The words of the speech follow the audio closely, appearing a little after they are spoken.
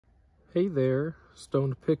Hey there,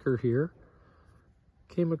 Stone Picker here.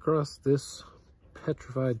 Came across this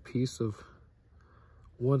petrified piece of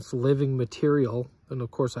once living material, and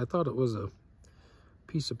of course I thought it was a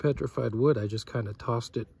piece of petrified wood. I just kind of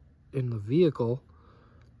tossed it in the vehicle,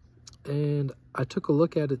 and I took a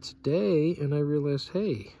look at it today and I realized,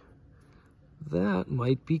 hey, that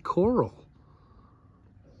might be coral.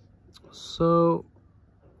 So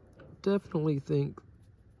definitely think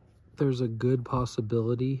there's a good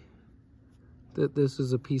possibility that this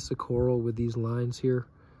is a piece of coral with these lines here.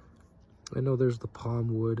 I know there's the palm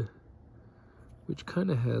wood, which kind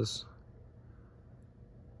of has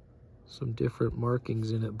some different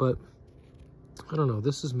markings in it, but I don't know,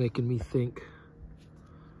 this is making me think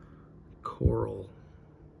coral.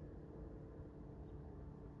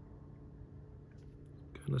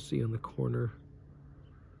 Kind of see on the corner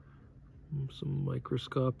some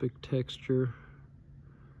microscopic texture.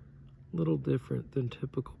 A little different than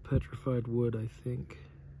typical petrified wood, I think.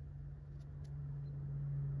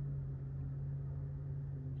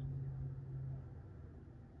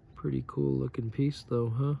 Pretty cool looking piece though,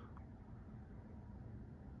 huh?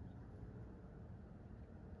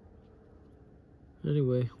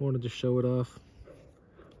 Anyway, wanted to show it off.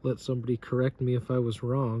 Let somebody correct me if I was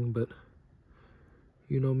wrong, but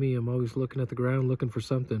you know me, I'm always looking at the ground looking for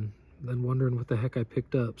something, then wondering what the heck I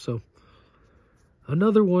picked up. So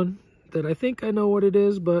another one that I think I know what it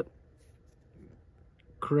is, but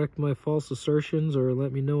correct my false assertions or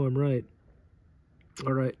let me know I'm right.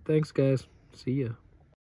 All right, thanks guys. See ya.